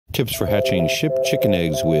Tips for hatching ship chicken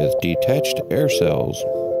eggs with detached air cells.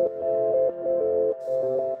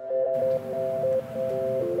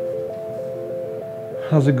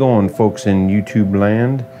 How's it going, folks in YouTube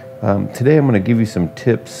land? Today I'm going to give you some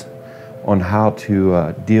tips on how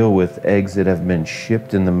to deal with eggs that have been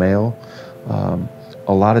shipped in the mail.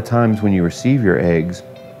 A lot of times when you receive your eggs,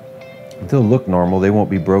 they'll look normal, they won't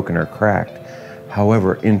be broken or cracked.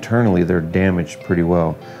 However, internally they're damaged pretty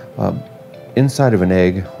well. Inside of an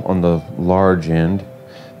egg, on the large end,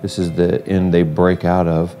 this is the end they break out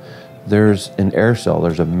of, there's an air cell,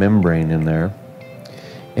 there's a membrane in there.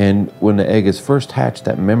 And when the egg is first hatched,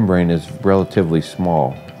 that membrane is relatively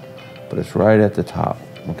small, but it's right at the top,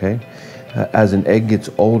 okay? As an egg gets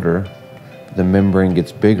older, the membrane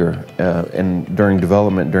gets bigger. And during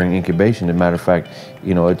development, during incubation, as a matter of fact,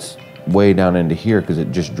 you know, it's way down into here because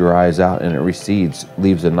it just dries out and it recedes,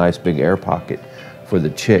 leaves a nice big air pocket for the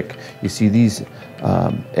chick. You see these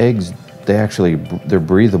eggs, they're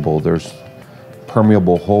breathable. There's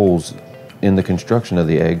permeable holes in the construction of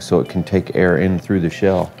the egg so it can take air in through the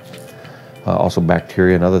shell. Also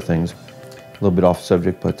bacteria and other things. A little bit off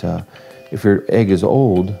subject, but if your egg is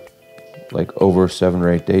old, like over 7 or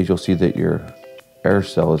 8 days, you'll see that your air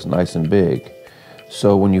cell is nice and big.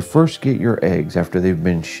 So when you first get your eggs after they've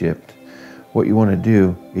been shipped, what you want to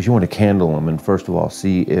do is you want to candle them and first of all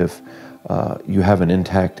see if you have an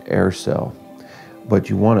intact air cell. But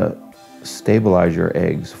you want to stabilize your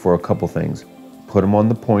eggs for a couple things. Put them on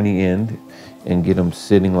the pointy end and get them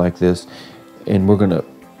sitting like this, and we're going to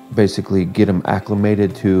basically get them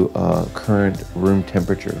acclimated to current room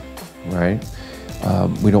temperature, right?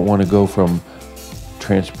 We don't want to go from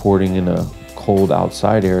transporting in a cold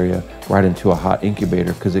outside area right into a hot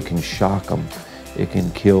incubator because it can shock them. It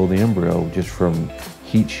can kill the embryo just from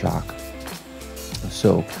heat shock.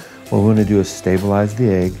 So what we want to do is stabilize the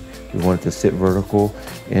egg. We want it to sit vertical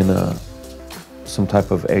in some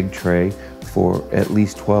type of egg tray for at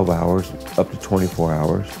least 12 hours, up to 24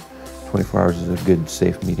 hours. 24 hours is a good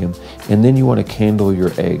safe medium. And then you want to candle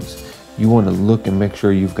your eggs. You want to look and make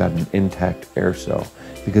sure you've got an intact air cell,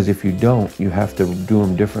 because if you don't, you have to do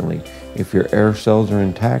them differently. If your air cells are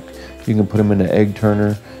intact, you can put them in an egg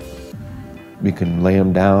turner, you can lay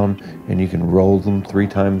them down, and you can roll them 3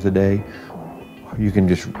 times a day. You can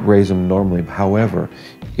just raise them normally. However,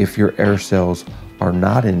 if your air cells are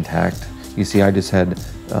not intact, you see I just had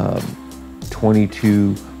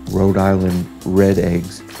 22 Rhode Island red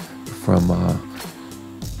eggs from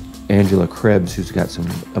Angela Krebs, who's got some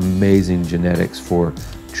amazing genetics for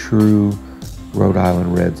true Rhode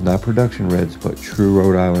Island reds, not production reds, but true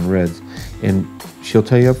Rhode Island reds. And she'll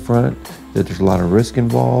tell you up front that there's a lot of risk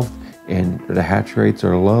involved and the hatch rates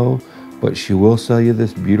are low, but she will sell you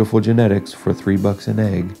this beautiful genetics for $3 an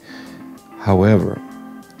egg. However,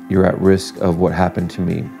 you're at risk of what happened to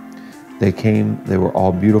me. They were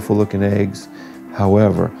all beautiful looking eggs.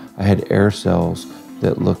 However, I had air cells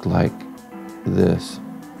that looked like this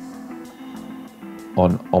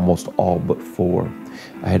on almost all but 4.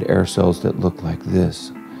 I had air cells that looked like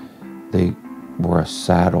this. They were a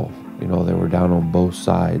saddle, you know, they were down on both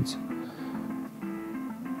sides,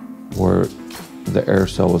 where the air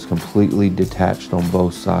cell was completely detached on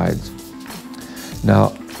both sides.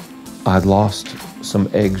 Now, I'd lost some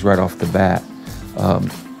eggs right off the bat.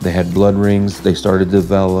 They had blood rings, they started to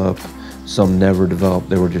develop, some never developed,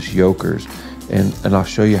 they were just yolkers. And I'll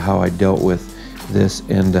show you how I dealt with this,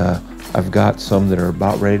 and I've got some that are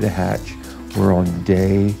about ready to hatch. We're on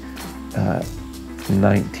day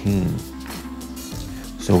 19.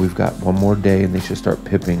 So we've got one more day and they should start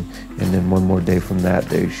pipping, and then one more day from that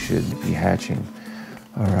they should be hatching.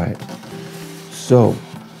 All right, so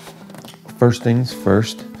first things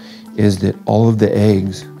first is that all of the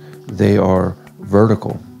eggs, they are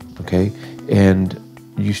vertical, okay? And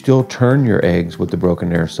you still turn your eggs with the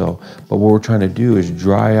broken air cell, but what we're trying to do is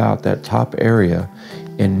dry out that top area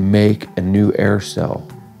and make a new air cell,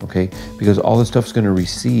 okay? Because all this stuff's going to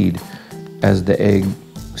recede as the egg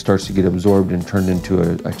starts to get absorbed and turned into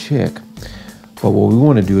a chick. But what we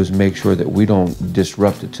want to do is make sure that we don't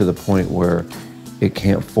disrupt it to the point where it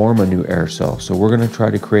can't form a new air cell. So we're going to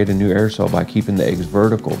try to create a new air cell by keeping the eggs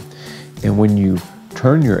vertical. And when you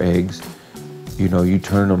turn your eggs, you know, you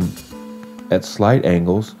turn them at slight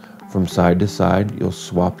angles from side to side. You'll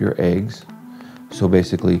swap your eggs. So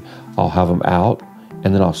basically, I'll have them out,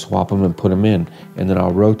 and then I'll swap them and put them in, and then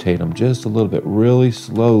I'll rotate them just a little bit, really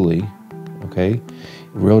slowly, okay?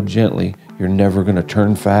 Real gently. You're never gonna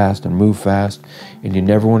turn fast and move fast, and you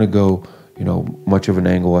never wanna go, you know, much of an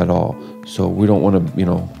angle at all. So we don't wanna, you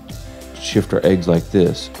know, shift our eggs like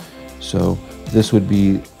this. So this would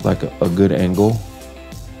be like a good angle.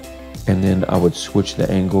 and then I would switch the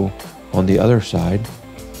angle on the other side,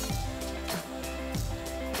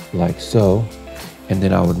 like so, and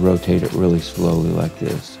then I would rotate it really slowly like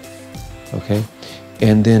this, okay?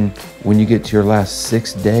 And then when you get to your last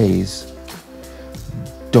 6 days,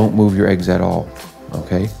 don't move your eggs at all,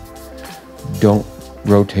 okay? Don't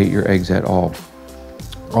rotate your eggs at all.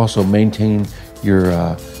 Also, maintain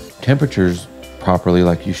your temperatures properly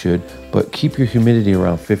like you should, but keep your humidity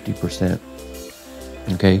around 50%,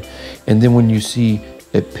 okay? And then when you see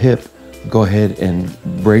it pip, go ahead and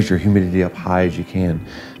raise your humidity up high as you can.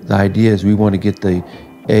 The idea is we want to get the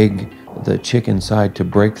egg, the chicken side, to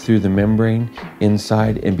break through the membrane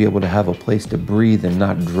inside and be able to have a place to breathe and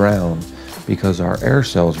not drown because our air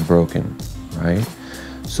cell's broken, right?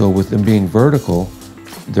 So with them being vertical,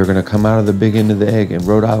 they're going to come out of the big end of the egg. And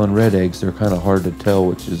Rhode Island red eggs, they're kind of hard to tell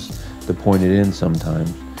which is the pointed end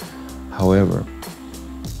sometimes. However,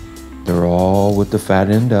 they're all with the fat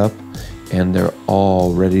end up, and they're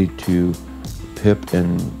all ready to pip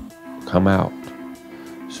and come out.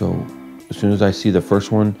 So as soon as I see the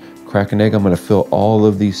first one crack an egg, I'm going to fill all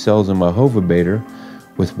of these cells in my Hovabator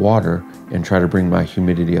with water and try to bring my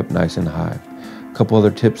humidity up nice and high. A couple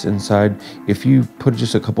other tips inside: if you put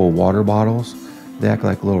just a couple of water bottles, they act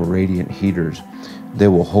like little radiant heaters. They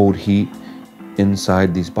will hold heat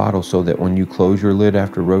inside these bottles so that when you close your lid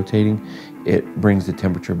after rotating, it brings the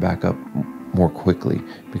temperature back up more quickly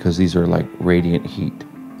because these are like radiant heat.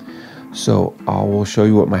 So I will show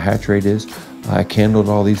you what my hatch rate is. I candled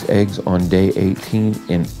all these eggs on day 18,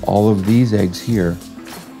 and all of these eggs here,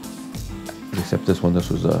 except this one,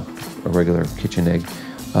 this was a regular kitchen egg.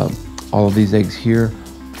 All of these eggs here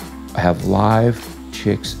have live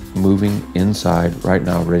chicks moving inside right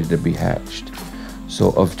now, ready to be hatched.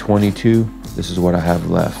 So of 22, this is what I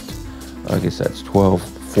have left. I guess that's 12,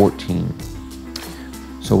 14.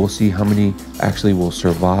 So we'll see how many actually will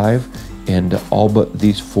survive, and all but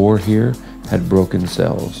these 4 here had broken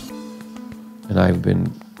cells. And I've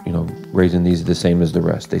been, raising these the same as the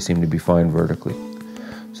rest. They seem to be fine vertically.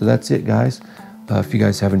 So that's it, guys. If you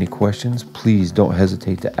guys have any questions, please don't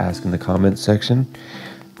hesitate to ask in the comments section.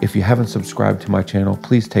 If you haven't subscribed to my channel,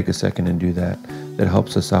 please take a second and do that. That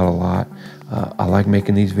helps us out a lot. I like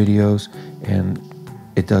making these videos, and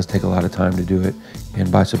it does take a lot of time to do it.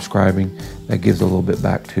 And by subscribing, that gives a little bit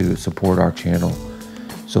back to support our channel.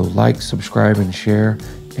 So like, subscribe, and share.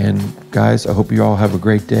 And guys, I hope you all have a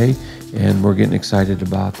great day. And we're getting excited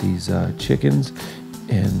about these chickens.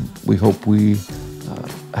 And we hope we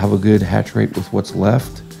have a good hatch rate with what's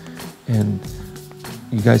left. And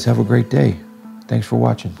you guys have a great day. Thanks for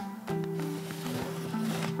watching.